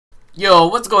Yo,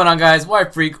 what's going on, guys?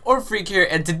 WhyyFreak or Freak here,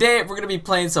 and today we're gonna be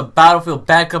playing some Battlefield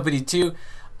Bad Company 2.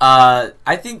 I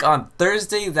think on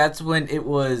Thursday that's when it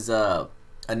was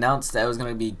announced that it was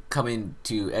gonna be coming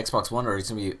to Xbox One, or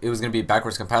it was gonna be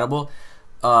backwards compatible.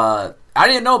 I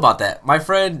didn't know about that. My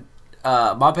friend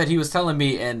Moped, he was telling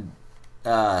me, and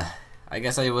I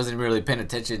guess I wasn't really paying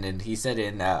attention, and he said it,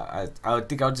 and I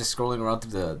think I was just scrolling around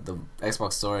through the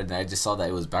Xbox store, and I just saw that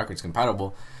it was backwards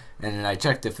compatible, and then I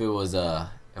checked if it was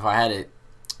if I had it,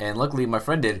 and luckily my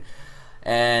friend did,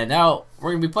 and now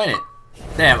we're gonna be playing it.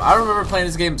 Damn, I remember playing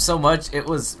this game so much. It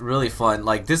was really fun.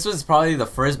 Like, this was probably the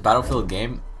first Battlefield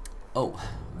game. Oh,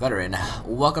 veteran,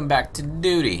 welcome back to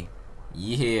duty.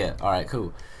 Yeah, alright,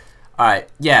 cool. Alright,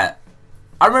 yeah,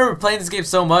 I remember playing this game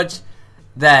so much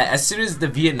that as soon as the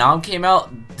Vietnam came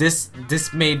out, this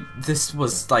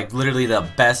was like literally the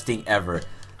best thing ever.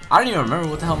 I don't even remember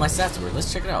what the hell my stats were.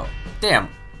 Let's check it out. Damn.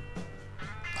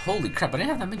 Holy crap, I didn't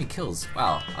have that many kills.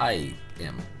 Wow, I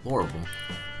am horrible.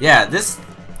 Yeah,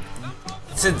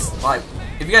 since, like,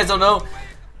 if you guys don't know,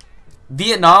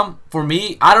 Vietnam, for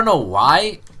me, I don't know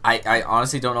why. I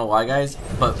honestly don't know why, guys.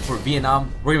 But for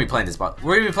Vietnam, we're gonna be playing this. We're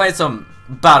gonna be playing some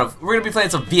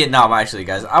Vietnam, actually,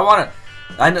 guys.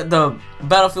 I know the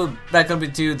Battlefield Bad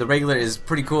Company 2, the regular, is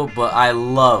pretty cool, but I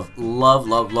love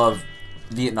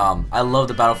Vietnam. I love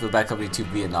the Battlefield Bad Company 2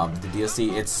 Vietnam. The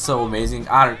DLC, it's so amazing.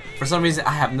 For some reason,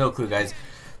 I have no clue, guys.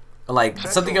 Like,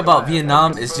 something about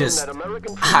Vietnam is just,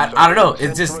 I don't know.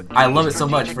 It's just, I love it so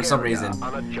much for some reason.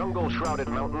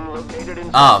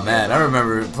 Oh man, I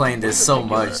remember playing this so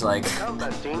much. Like,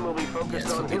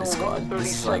 yes, Filipino squad.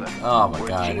 This is like, oh my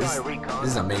god, this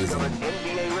is amazing.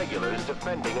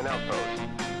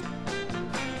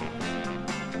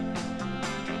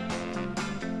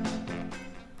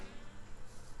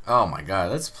 Oh my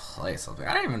god, let's play something.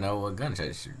 I don't even know what gun should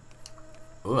I shoot.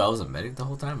 Ooh, I was a medic the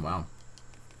whole time? Wow.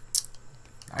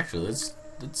 Actually,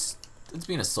 let's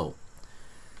be an assault.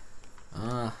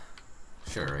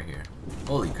 Sure, right here.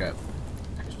 Holy crap.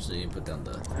 Actually, put down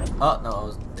the... Oh,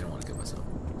 no, didn't want to kill myself.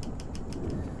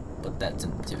 But that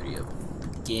sensitivity of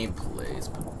gameplays.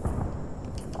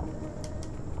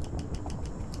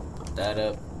 Put that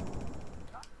up.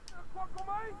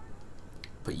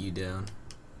 Put you down.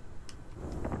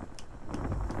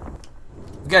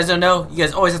 You guys don't know? You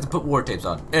guys always have to put war tapes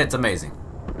on. It's amazing.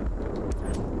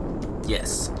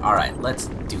 Yes. Alright, let's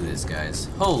do this, guys.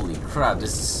 Holy crap,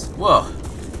 this is... Whoa.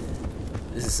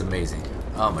 This is amazing.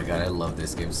 Oh my god, I love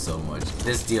this game so much.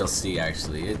 This DLC,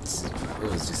 actually, it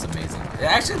was just amazing.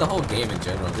 Actually, the whole game in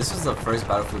general. This was the first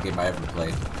Battlefield game I ever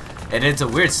played. And it's a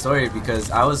weird story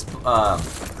because I was...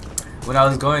 when I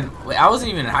was going... I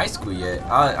wasn't even in high school yet.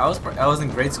 I was in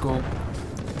grade school.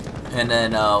 And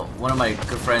then one of my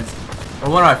good friends... Or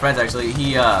one of my friends, actually,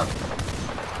 he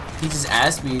just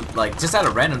asked me, like, just out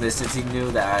of randomness, since he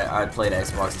knew that I played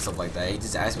Xbox and stuff like that. He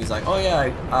just asked me, he's like, oh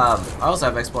yeah, I also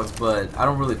have Xbox, but I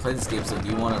don't really play this game, so do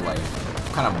you want to, like,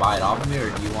 kind of buy it off of me,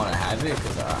 or do you want to have it?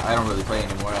 Because I don't really play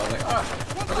anymore. I was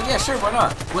like, yeah, sure, why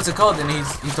not? What's it called? And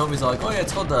he told me, he's like, oh yeah,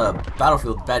 it's called the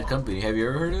Battlefield Bad Company. Have you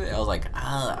ever heard of it? I was like,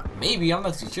 maybe, I'm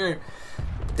not too sure.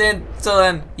 So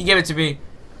then he gave it to me,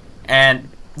 and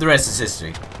the rest is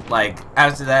history. Like,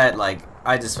 after that, like,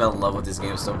 I just fell in love with this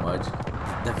game so much.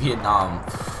 The Vietnam,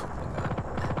 oh my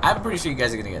god. I'm pretty sure you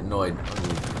guys are gonna get annoyed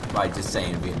by just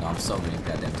saying Vietnam so many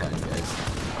goddamn times, guys.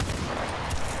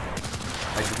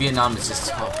 Like, the Vietnam is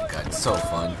just, oh my god, it's so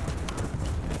fun.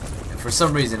 And for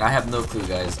some reason, I have no clue,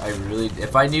 guys. I really,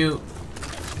 if I knew,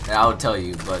 I would tell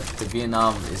you, but the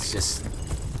Vietnam is just,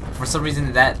 for some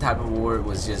reason, that type of war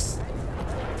was just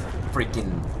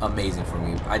freaking amazing for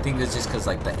me. I think it's just because,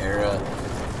 like, the era,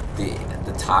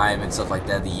 the time and stuff like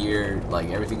that, the year, like,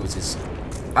 everything was just,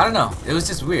 I don't know, it was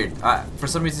just weird. For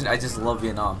some reason, I just love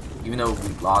Vietnam, even though we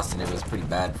lost and it was pretty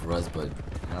bad for us, but,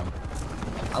 you know,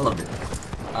 I loved it.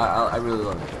 I really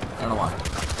loved it. I don't know why.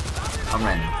 I'm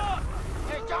random.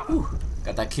 Whew,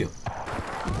 got that kill.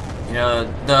 You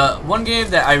know, the one game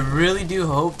that I really do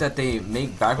hope that they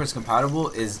make backwards compatible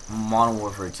is Modern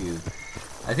Warfare 2.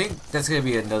 I think that's gonna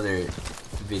be another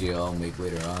video I'll make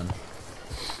later on.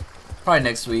 Probably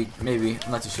next week, maybe.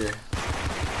 I'm not too sure.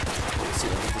 Let's see,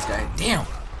 look at this guy. Damn!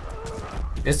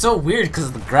 It's so weird because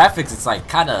of the graphics, it's like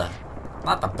kinda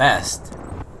not the best.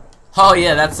 Oh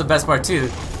yeah, that's the best part too.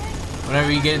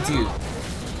 Whenever you get into...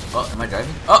 Oh, am I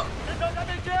driving? Oh!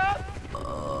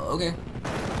 Okay.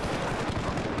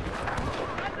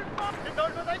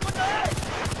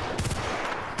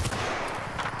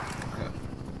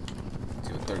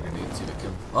 See what third grenade, see if I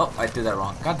kill him. Oh, I did that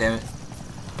wrong. God damn it.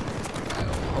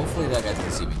 Hopefully that guy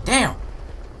didn't see me. Damn!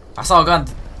 I saw a guy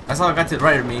to the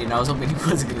right of me, and I was hoping he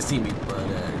wasn't gonna see me, but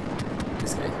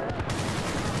this guy.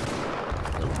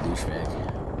 douchebag.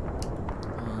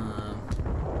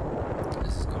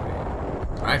 This is going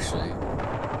to actually.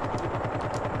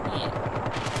 Yeah.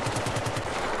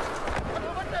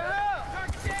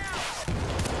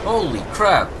 Holy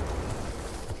crap!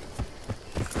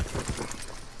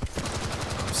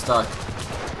 I'm stuck.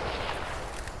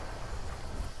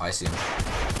 I see him.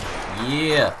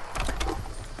 Yeah!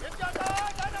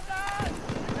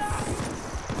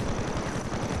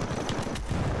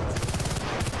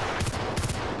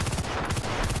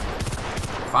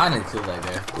 Finally killed that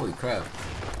guy. Holy crap.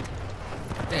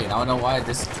 Dang, now I know why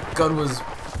this gun was...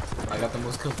 I got the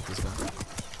most kills with this gun.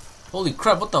 Holy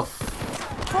crap, what the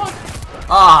fuck?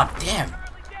 Ah, damn!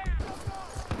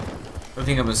 I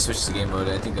think I'm gonna switch to game mode.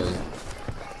 I think I was...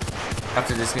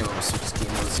 After this game, I'm gonna switch to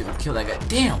game mode to see if I can kill that guy.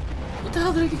 Damn! What the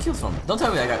hell did I get killed from? Don't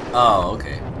tell me I got... Oh,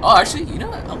 okay. Oh, actually, you know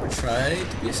what? I'm gonna try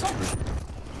to be a sniper.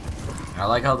 I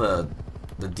like how the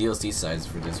DLC size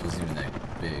for this wasn't even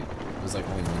that big. It was like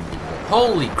only 1 gig.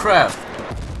 Holy crap!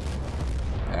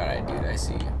 Alright, dude, I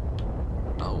see you.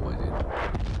 Oh, I did.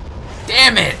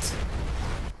 Damn it!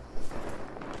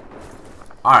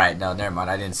 Alright, no, never mind.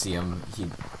 I didn't see him. He...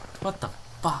 What the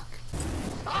fuck?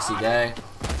 I see guy.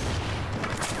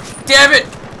 Damn it!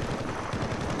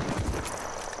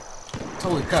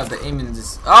 Holy crap, the aiming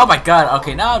is... Oh my god,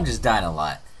 okay, now I'm just dying a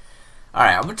lot.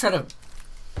 Alright, I'm gonna try to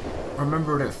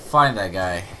remember to find that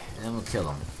guy, and then we'll kill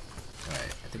him.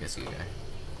 Alright, I think I see a guy.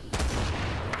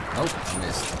 Nope, I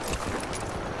missed.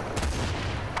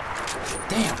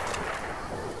 Damn!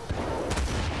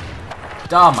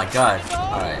 Oh my god.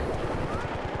 Alright.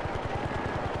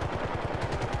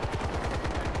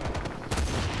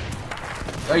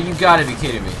 Oh, you gotta be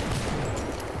kidding me.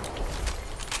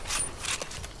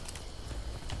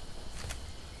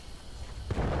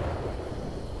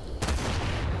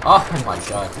 Oh my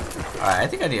god. Alright, I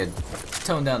think I need to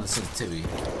tone down the sensitivity.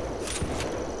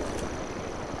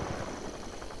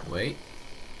 Wait.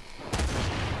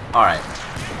 Alright.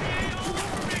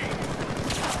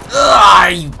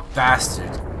 Ugh, you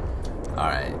bastard.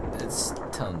 Alright, let's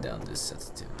tone down this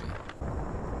sensitivity.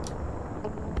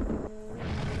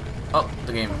 Oh,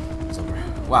 the game is over.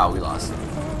 Wow, we lost.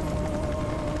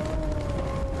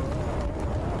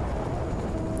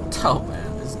 Oh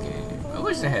man, this game.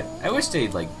 I wish they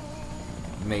like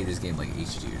made this game like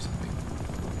HD or something.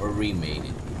 Or remade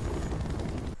it.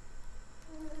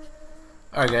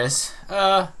 Alright guys,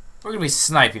 we're gonna be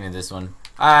sniping in this one.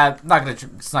 I'm not gonna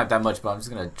snipe that much, but I'm just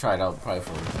gonna try it out probably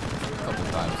for a couple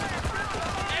of times.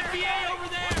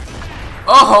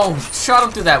 Oh, shot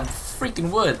him through that freaking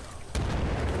wood.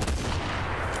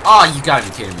 Oh, you gotta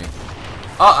be kidding me.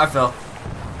 Oh, I fell.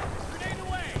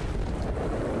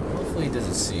 Hopefully he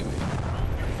doesn't see me.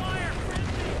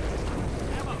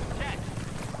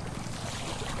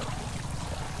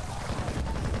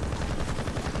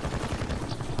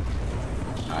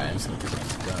 Alright, I'm just gonna pick up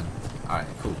this gun. Alright,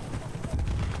 cool.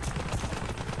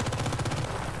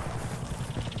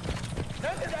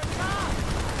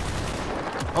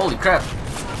 Holy crap.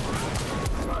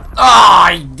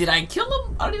 Ah, oh, did I kill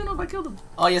him? I don't even know if I killed him.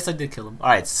 Oh, yes, I did kill him.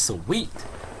 Alright, sweet.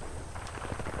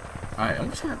 Alright, I'm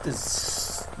gonna try out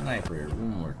this sniper one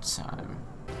more time.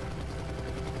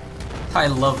 I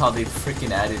love how they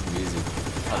freaking added music.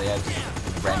 How they added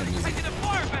just random music.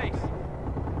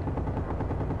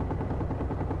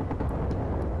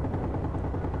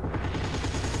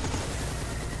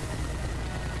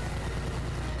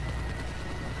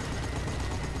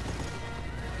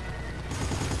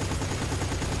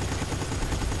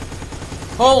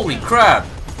 Holy crap!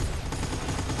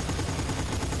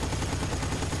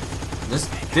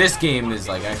 This game is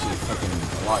like actually fucking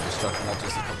a lot destructive, not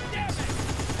just a couple things.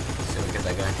 Let's see if we get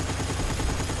that guy.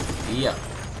 Yeah.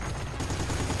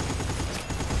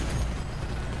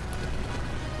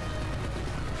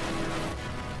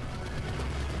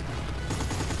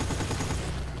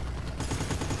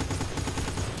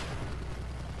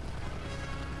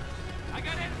 I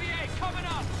got NBA coming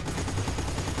up.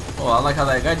 Oh, I like how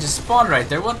that guy just spawned right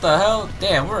there. What the hell?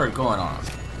 Damn, we're going on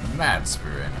a mad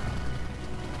spree right now.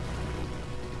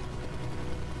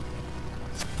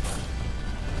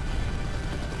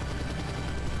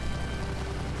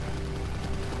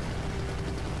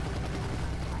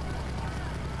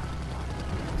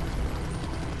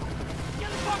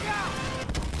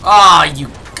 Ah, oh, you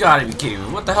gotta be kidding me.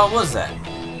 What the hell was that?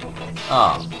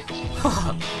 Oh.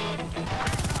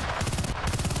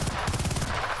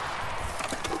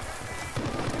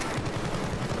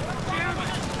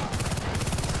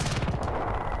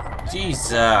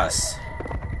 Jesus.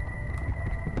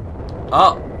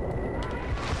 Oh.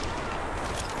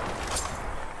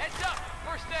 Heads up,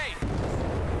 first aid.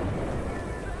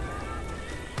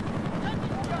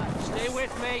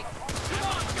 mate. Come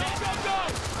on, go, go, go!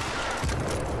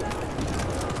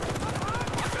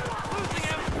 Losing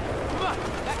him. Come on,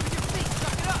 back to your feet.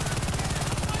 Suck it up.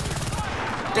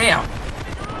 Damn.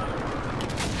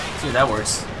 See if that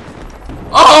works.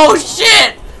 Oh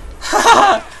shit!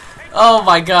 Oh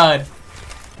my god.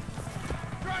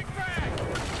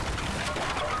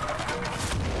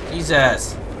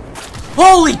 Jesus.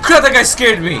 Holy crap, that guy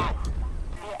scared me.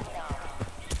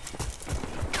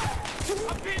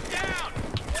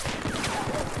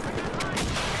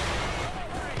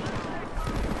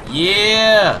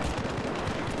 Yeah.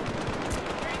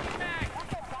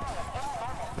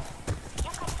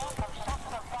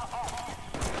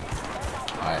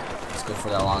 Alright, let's go for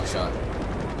that long shot.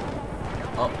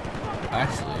 Oh,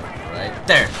 actually, right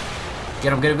there.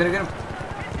 Get him, get him, get him, get him.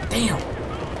 Damn.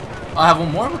 Oh, I have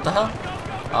one more? What the hell?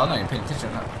 Oh, I'm not even paying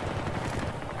attention now.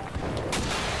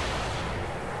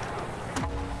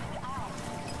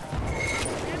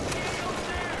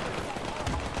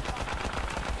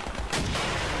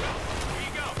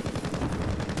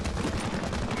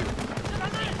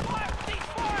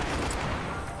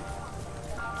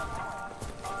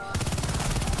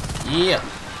 Yeah.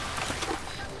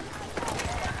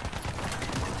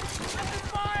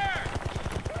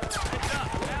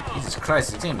 Jesus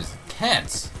Christ, this game is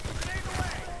intense.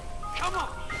 Come on!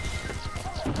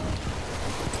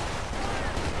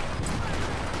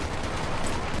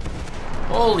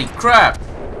 Holy crap.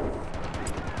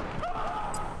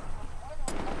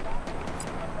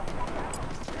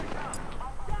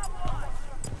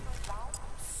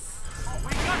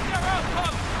 We got their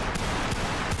outcome!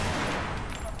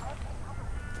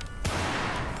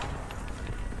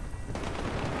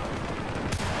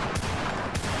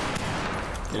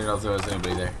 Didn't know if there was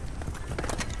anybody there.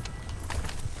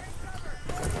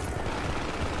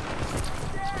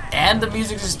 And the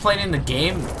music just playing in the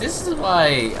game. This is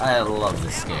why I love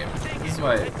this game. This is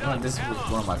why this is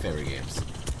one of my favorite games.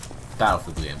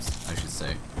 Battlefield games, I should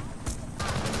say.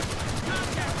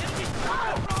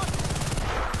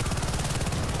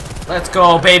 Let's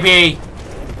go, baby!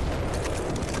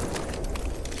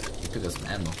 Pick up some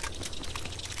ammo.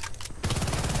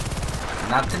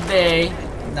 Not today.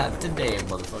 Not today,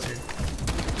 motherfucker.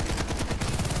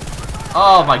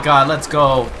 Oh my god, let's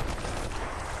go.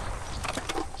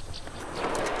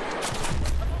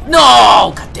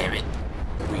 No! God damn it.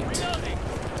 Wait.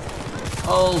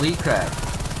 Holy crap.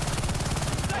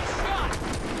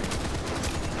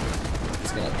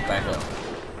 It's gonna back up.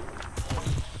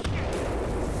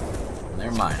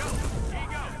 Never mind.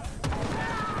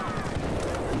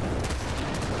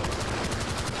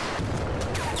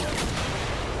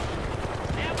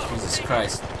 Jesus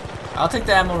Christ. I'll take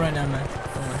the ammo right now, man.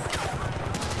 Don't worry.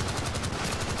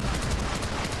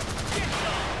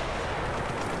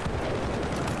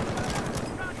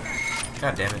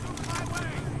 God damn it.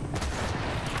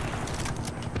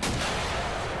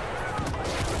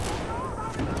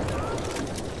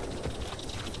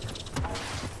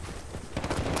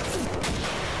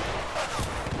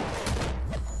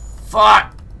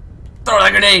 Fuck! Throw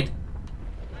that grenade!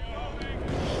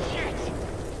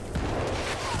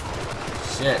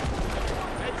 Shit.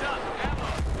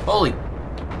 Holy! I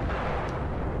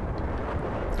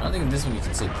don't think in this one you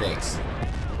can say thanks.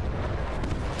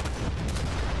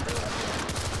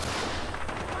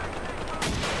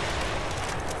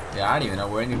 Yeah, I don't even know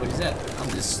where anybody's at. I'm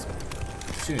just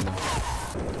shooting them.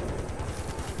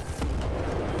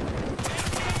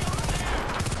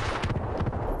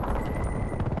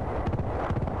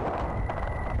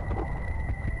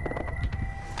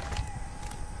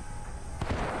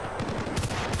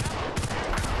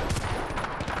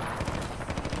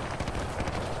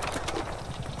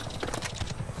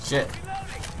 Shit.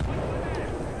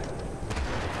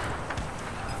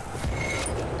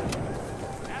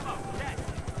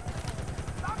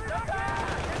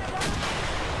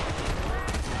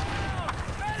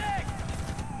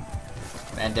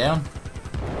 Man down.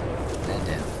 Man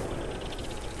down.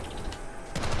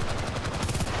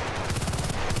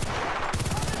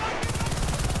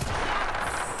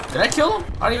 Did I kill him?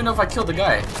 I don't even know if I killed the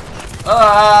guy.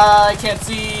 I can't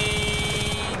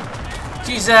see.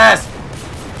 Jesus.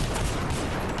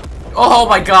 Oh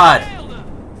my god.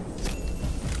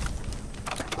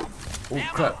 Oh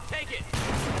crap.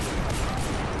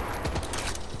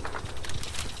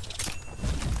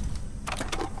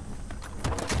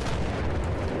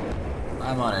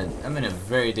 I'm in a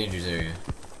very dangerous area.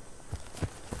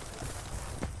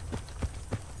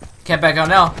 Can't back out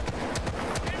now.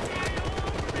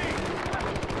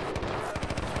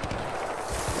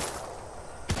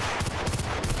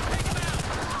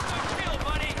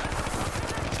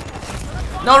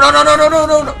 No, no, no, no, no, no,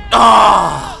 no, no.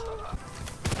 Ah!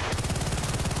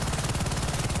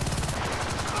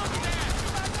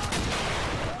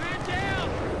 Man down!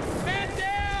 Man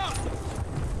down!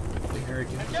 We heard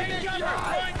you. Take cover!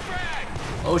 Throwing frag!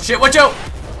 Oh shit, watch out!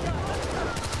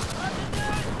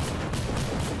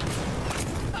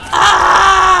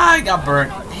 Ah! I got burnt.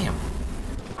 Damn.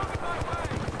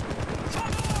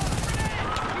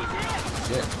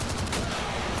 Shit.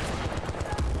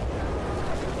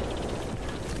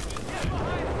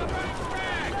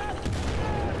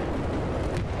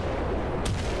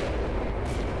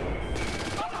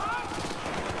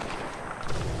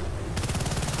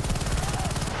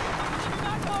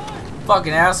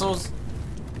 Fucking assholes.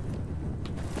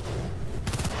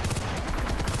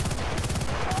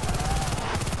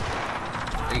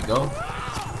 There you go.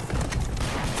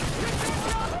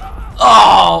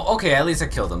 Oh, okay, at least I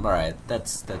killed him. Alright,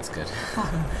 that's good.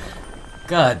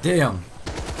 God damn.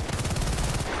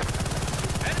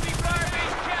 Enemy fire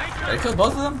base captured! Did I kill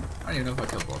both of them? I don't even know if I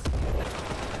killed both.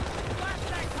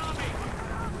 Flashback coming!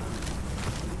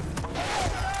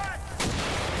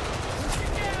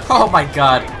 Oh my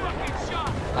god. Fucking shot!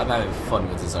 I'm having fun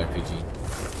with this RPG.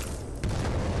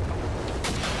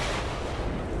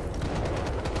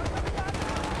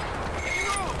 Any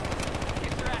room!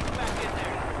 Get your ass back in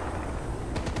there!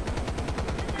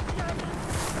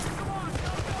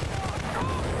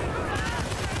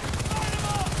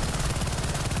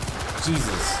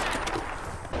 Jesus.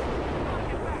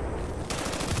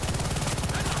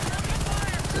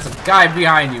 There's a guy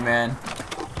behind you, man.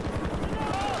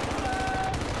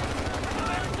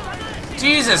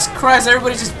 Jesus Christ,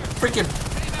 everybody just freaking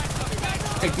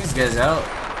take these guys out.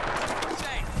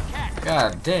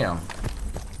 God damn.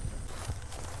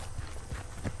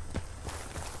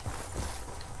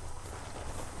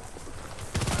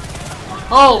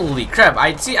 Holy crap,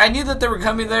 I knew that they were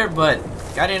coming there, but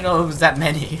I didn't know it was that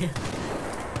many.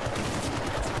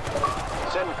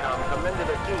 CENTCOM commended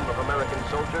a team of American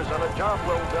soldiers on a job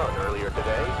well done earlier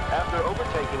today after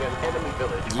overtaking an enemy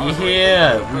village.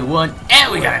 Yeah, we won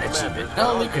and we got an achievement.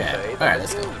 Holy crap. Alright,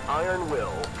 let's go. Iron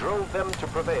will drove them to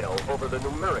prevail over the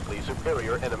numerically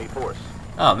superior enemy force.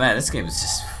 Oh man, this game is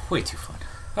just way too fun.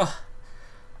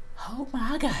 Oh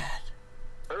my god.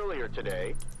 Earlier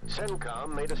today,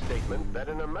 CENTCOM made a statement that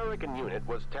an American unit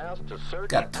was tasked to search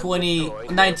Got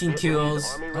and 19 destroy kills.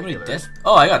 Army How many regulars deaths?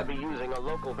 Oh, I got to be using a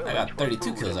local village for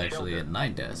 32 food kills and actually shelter. and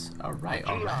 9 deaths. Alright,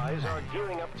 alright. GIs are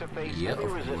gearing up to face Yeah, heavy of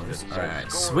course. resistance Alright,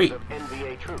 as scores sweet. of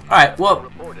NVA troops Alright, well, are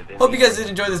reported in hope you the guys did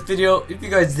enjoy this video. If you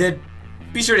guys did,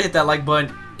 be sure to hit that like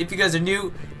button. If you guys are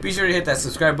new, be sure to hit that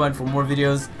subscribe button for more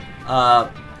videos.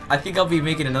 I think I'll be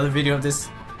making another video of this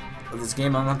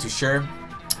game. I'm not too sure.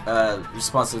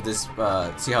 Response to this,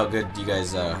 see how good you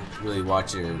guys really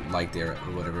watch it or liked it or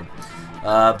whatever.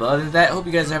 But other than that, hope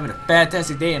you guys are having a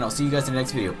fantastic day, and I'll see you guys in the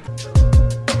next video.